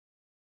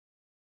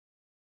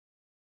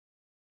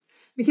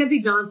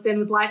Mackenzie Johnston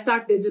with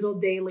Livestock Digital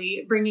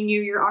Daily, bringing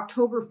you your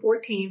October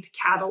 14th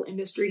cattle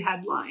industry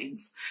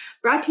headlines.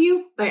 Brought to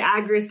you by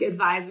AgRisk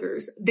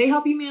Advisors. They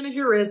help you manage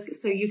your risk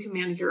so you can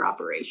manage your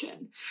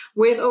operation.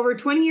 With over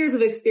 20 years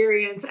of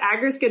experience,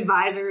 AgRisk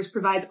Advisors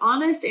provides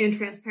honest and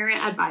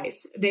transparent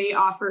advice. They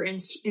offer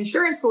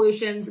insurance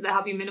solutions that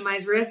help you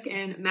minimize risk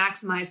and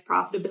maximize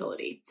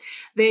profitability.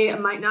 They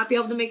might not be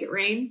able to make it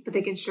rain, but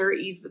they can sure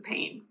ease the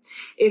pain.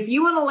 If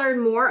you want to learn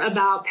more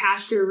about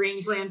pasture,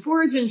 rangeland,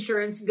 forage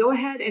insurance, go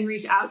ahead and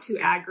reach out to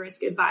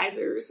AgRisk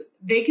Advisors.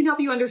 They can help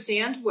you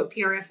understand what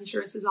PRF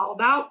insurance is all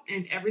about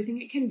and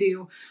everything it can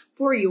do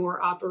for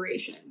your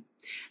operation.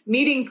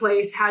 Meeting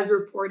Place has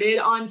reported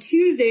on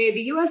Tuesday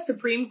the U.S.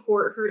 Supreme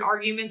Court heard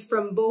arguments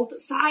from both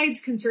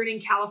sides concerning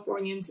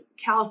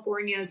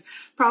California's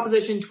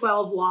Proposition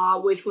 12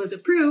 law, which was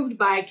approved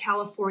by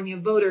California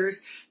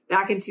voters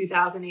back in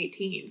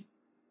 2018.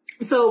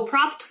 So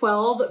Prop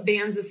 12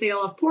 bans the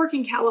sale of pork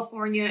in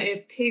California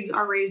if pigs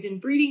are raised in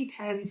breeding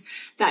pens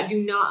that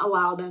do not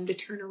allow them to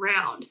turn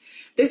around.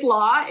 This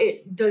law,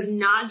 it does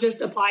not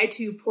just apply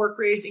to pork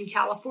raised in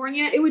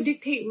California. It would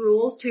dictate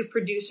rules to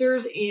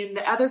producers in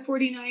the other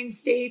 49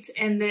 states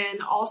and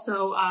then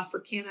also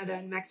for Canada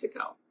and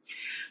Mexico.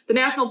 The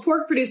National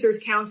Pork Producers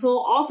Council,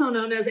 also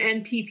known as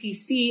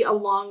NPPC,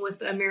 along with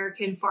the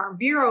American Farm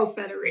Bureau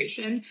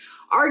Federation,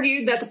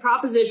 argued that the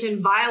proposition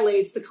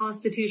violates the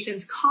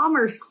Constitution's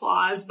Commerce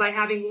Clause by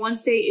having one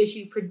state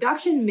issue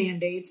production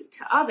mandates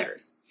to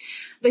others.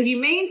 The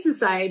Humane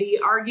Society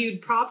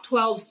argued Prop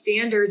 12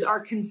 standards are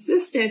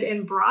consistent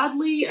and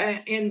broadly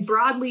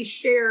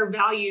share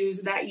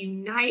values that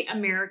unite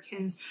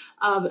Americans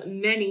of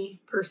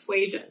many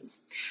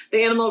persuasions.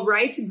 The animal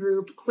rights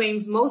group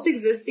claims most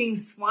existing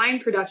swine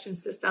production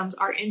systems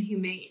are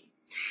inhumane.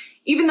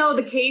 Even though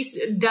the case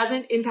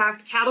doesn't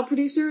impact cattle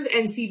producers,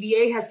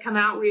 NCBA has come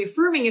out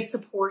reaffirming its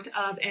support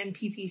of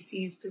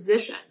NPPC's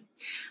position.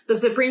 The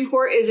Supreme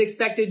Court is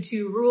expected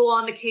to rule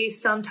on the case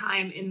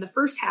sometime in the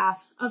first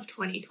half of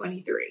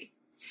 2023.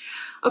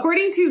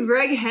 According to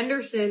Greg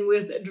Henderson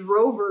with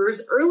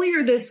Drovers,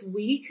 earlier this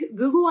week,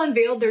 Google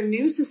unveiled their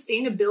new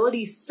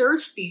sustainability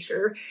search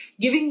feature,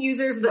 giving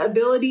users the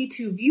ability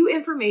to view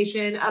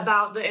information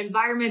about the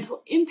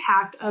environmental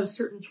impact of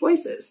certain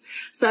choices,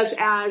 such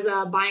as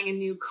buying a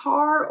new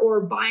car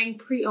or buying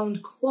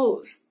pre-owned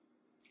clothes.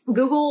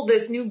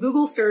 This new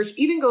Google search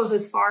even goes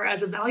as far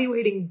as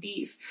evaluating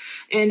beef.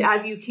 And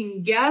as you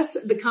can guess,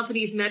 the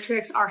company's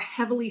metrics are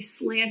heavily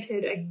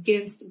slanted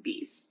against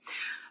beef.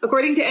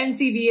 According to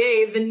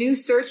NCBA, the new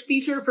search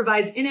feature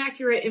provides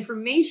inaccurate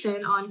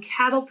information on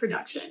cattle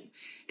production.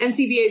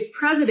 NCBA's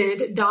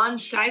president, Don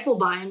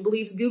Schiefelbein,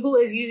 believes Google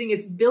is using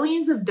its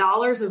billions of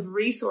dollars of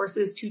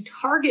resources to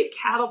target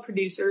cattle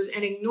producers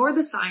and ignore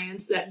the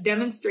science that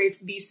demonstrates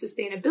beef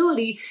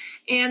sustainability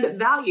and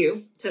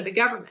value to the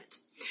government.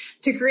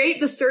 To create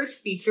the search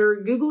feature,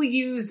 Google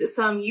used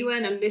some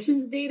UN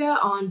emissions data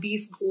on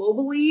beef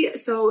globally,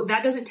 so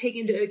that doesn't take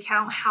into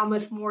account how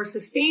much more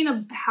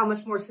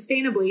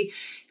sustainably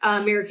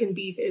American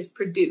beef is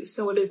produced.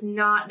 So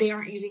they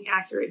aren't using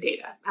accurate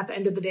data. At the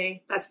end of the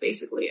day, that's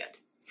basically it.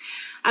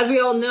 As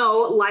we all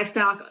know,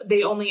 livestock,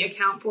 they only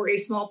account for a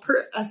small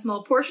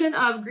portion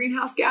of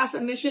greenhouse gas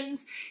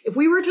emissions. If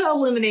we were to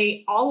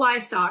eliminate all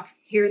livestock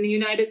here in the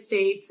United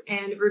States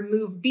and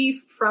remove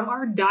beef from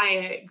our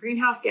diet,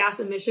 greenhouse gas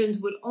emissions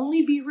would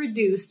only be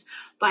reduced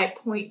by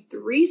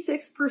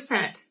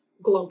 0.36%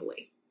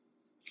 globally.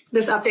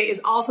 This update is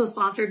also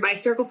sponsored by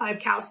Circle 5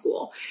 Cow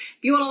School.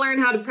 If you want to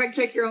learn how to preg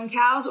check your own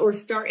cows or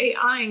start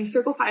AIing,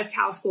 Circle 5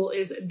 Cow School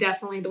is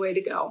definitely the way to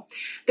go.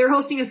 They're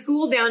hosting a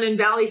school down in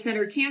Valley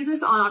Center,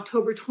 Kansas on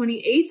October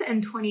 28th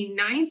and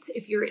 29th.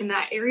 If you're in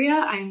that area,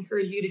 I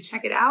encourage you to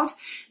check it out.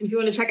 And if you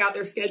want to check out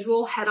their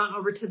schedule, head on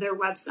over to their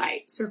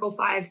website,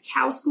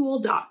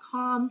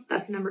 circle5cowschool.com.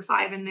 That's the number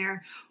 5 in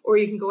there. Or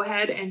you can go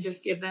ahead and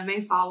just give them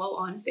a follow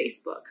on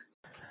Facebook.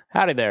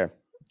 Howdy there.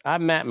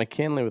 I'm Matt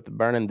McKinley with the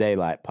Burning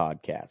Daylight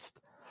podcast.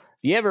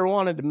 If you ever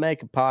wanted to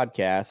make a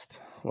podcast,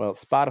 well,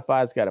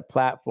 Spotify's got a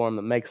platform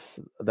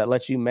that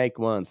lets you make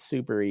one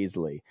super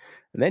easily.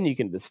 And then you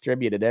can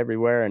distribute it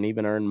everywhere and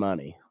even earn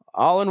money.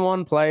 All in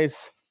one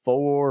place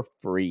for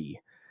free.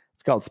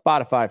 It's called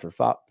Spotify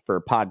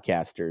for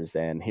podcasters,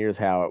 and here's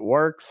how it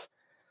works.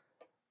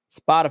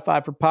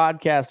 Spotify for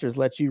podcasters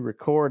lets you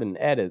record and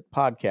edit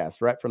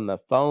podcasts right from the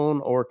phone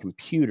or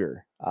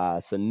computer.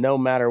 So no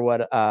matter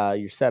what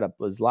your setup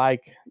is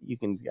like, you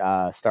can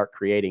start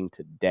creating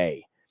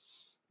today.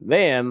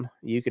 Then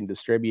you can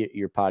distribute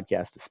your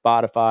podcast to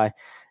Spotify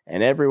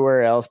and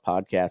everywhere else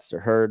podcasts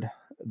are heard.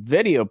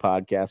 Video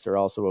podcasts are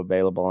also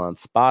available on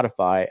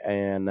Spotify.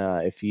 And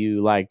if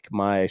you like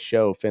my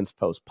show, Fence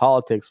Post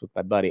Politics with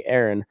my buddy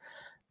Aaron,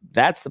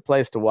 that's the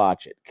place to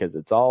watch it because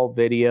it's all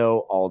video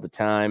all the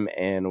time.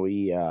 And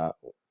we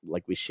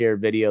share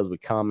videos, we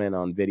comment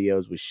on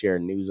videos, we share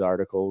news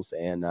articles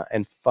and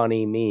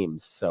funny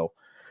memes. So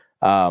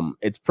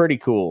it's pretty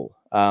cool.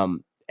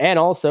 And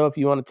also, if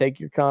you want to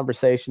take your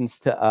conversations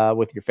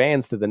with your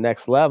fans to the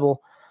next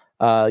level,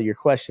 your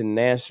question and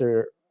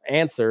answer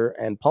answer,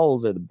 and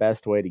polls are the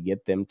best way to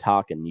get them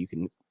talking. You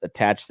can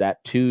attach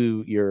that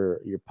to your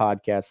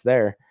podcast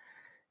there,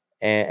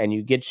 and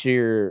you get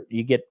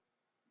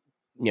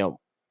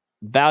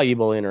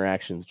valuable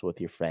interactions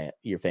with your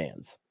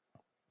fans.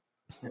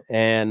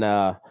 And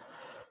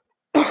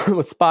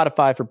with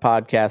Spotify for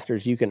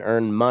podcasters, you can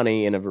earn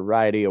money in a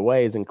variety of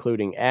ways,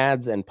 including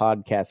ads and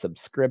podcast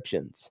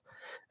subscriptions.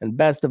 And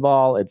best of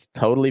all, it's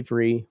totally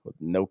free with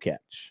no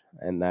catch.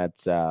 And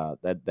that's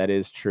that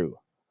is true.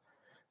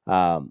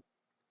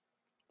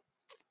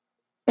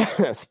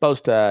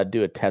 Supposed to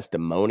do a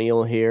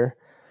testimonial here.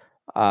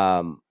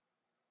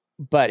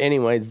 But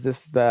anyways,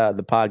 this is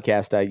the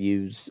podcast I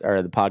use,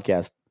 or the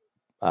podcast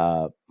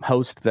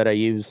host that I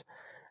use.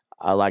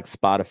 I like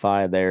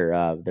Spotify.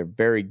 They're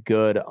very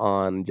good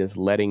on just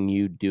letting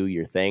you do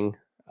your thing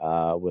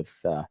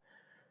with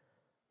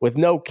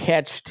no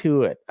catch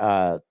to it.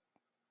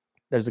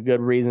 There's a good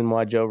reason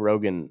why Joe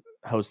Rogan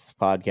hosts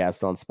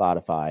podcasts on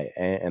Spotify,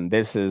 and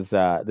this is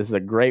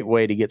a great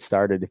way to get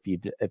started if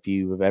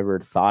you've ever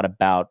thought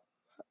about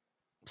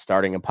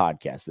starting a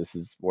podcast. This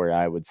is where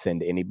I would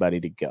send anybody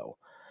to go.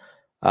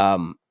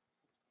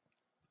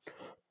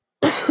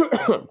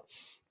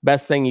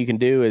 Best thing you can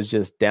do is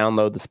just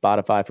download the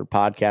Spotify for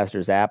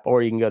Podcasters app,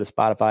 or you can go to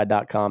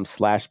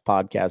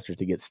spotify.com/podcasters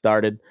to get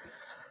started.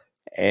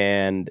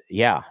 And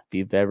yeah, if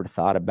you've ever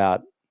thought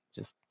about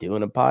just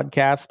doing a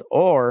podcast,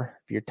 or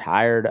if you're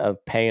tired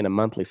of paying a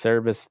monthly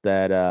service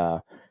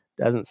that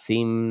doesn't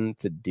seem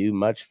to do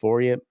much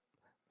for you,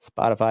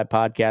 Spotify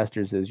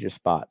Podcasters is your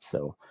spot.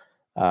 So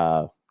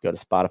go to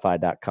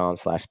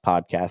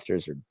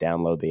spotify.com/podcasters or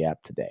download the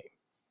app today.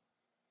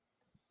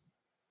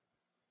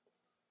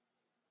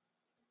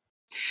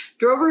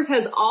 Drovers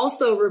has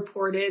also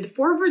reported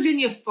 4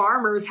 Virginia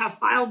farmers have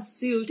filed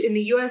suit in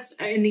the U.S.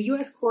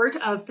 Court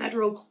of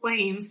Federal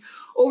Claims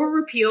over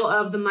repeal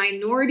of the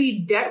minority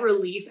debt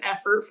relief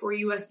effort for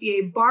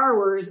USDA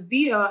borrowers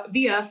via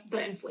the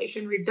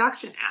Inflation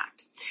Reduction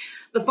Act.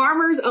 The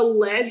farmers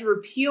allege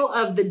repeal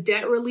of the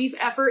debt relief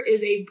effort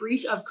is a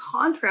breach of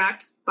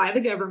contract by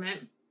the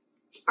government,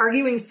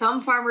 arguing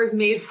some farmers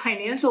made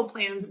financial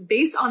plans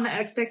based on the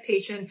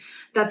expectation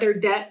that their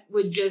debt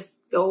would just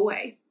go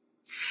away.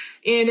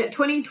 In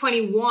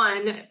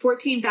 2021,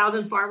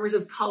 14,000 farmers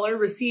of color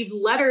received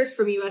letters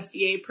from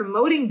USDA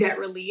promoting debt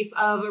relief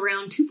of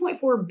around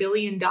 $2.4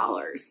 billion.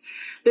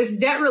 This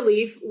debt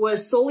relief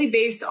was solely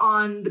based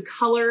on the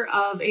color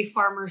of a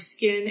farmer's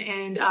skin,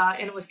 and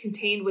it was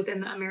contained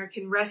within the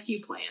American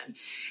Rescue Plan.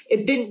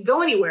 It didn't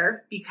go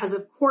anywhere because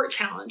of court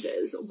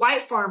challenges.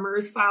 White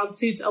farmers filed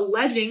suits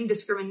alleging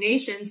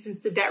discrimination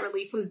since the debt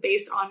relief was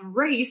based on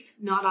race,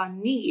 not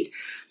on need.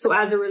 So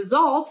as a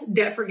result,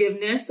 debt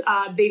forgiveness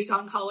based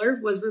on color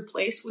was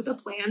replaced with a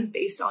plan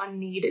based on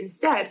need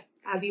instead,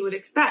 as you would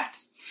expect.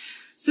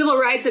 Civil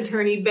rights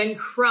attorney Ben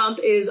Crump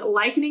is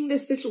likening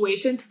this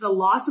situation to the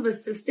loss of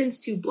assistance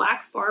to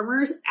Black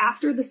farmers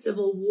after the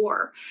Civil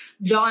War.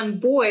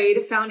 John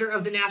Boyd, founder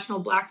of the National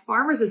Black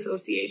Farmers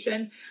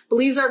Association,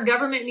 believes our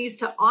government needs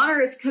to honor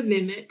its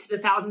commitment to the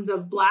thousands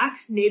of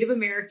Black, Native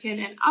American,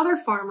 and other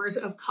farmers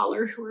of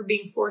color who are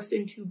being forced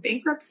into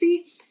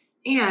bankruptcy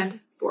and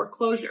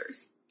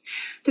foreclosures.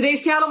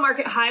 Today's cattle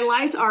market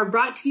highlights are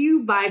brought to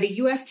you by the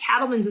U.S.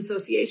 Cattlemen's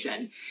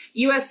Association.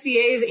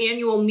 USCA's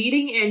annual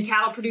meeting and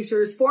Cattle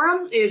Producers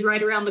Forum is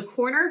right around the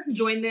corner.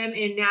 Join them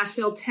in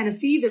Nashville,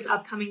 Tennessee this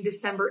upcoming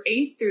December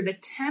 8th through the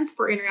 10th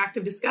for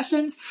interactive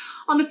discussions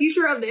on the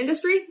future of the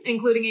industry,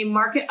 including a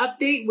market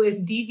update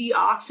with DV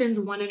Auctions'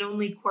 one and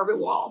only Corbett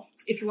Wall.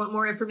 If you want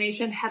more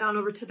information, head on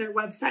over to their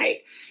website,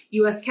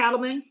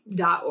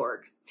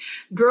 uscattlemen.org.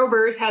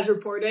 Drovers has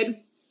reported,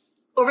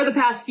 over the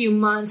past few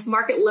months,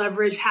 market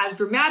leverage has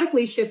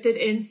dramatically shifted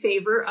in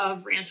favor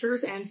of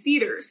ranchers and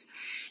feeders.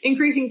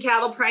 Increasing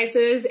cattle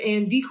prices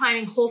and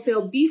declining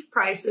wholesale beef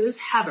prices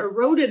have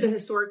eroded the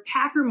historic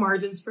packer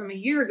margins from a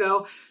year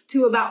ago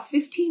to about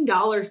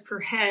 $15 per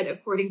head,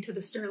 according to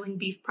the Sterling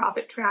Beef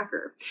Profit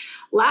Tracker.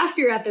 Last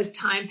year at this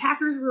time,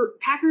 packers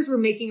were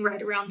making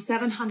right around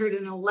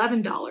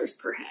 $711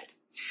 per head.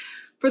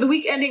 For the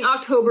week ending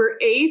October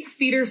 8th,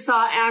 feeders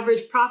saw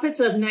average profits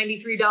of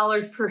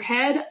 $93 per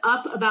head,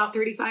 up about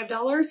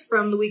 $35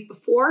 from the week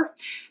before.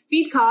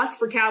 Feed costs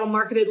for cattle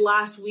marketed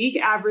last week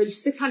averaged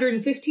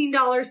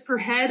 $615 per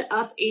head,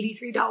 up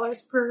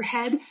 $83 per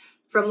head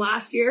from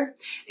last year.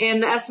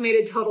 And the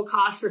estimated total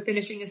cost for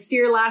finishing a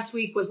steer last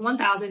week was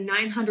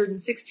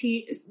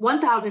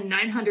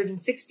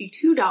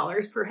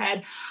 $1,962 per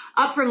head,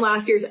 up from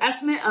last year's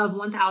estimate of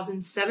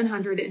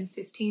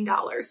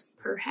 $1,715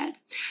 per head.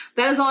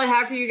 That is all I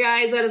have for you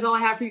guys. That is all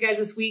I have for you guys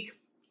this week.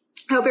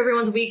 I hope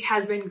everyone's week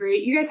has been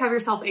great. You guys have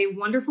yourself a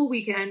wonderful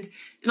weekend,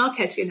 and I'll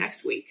catch you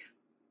next week.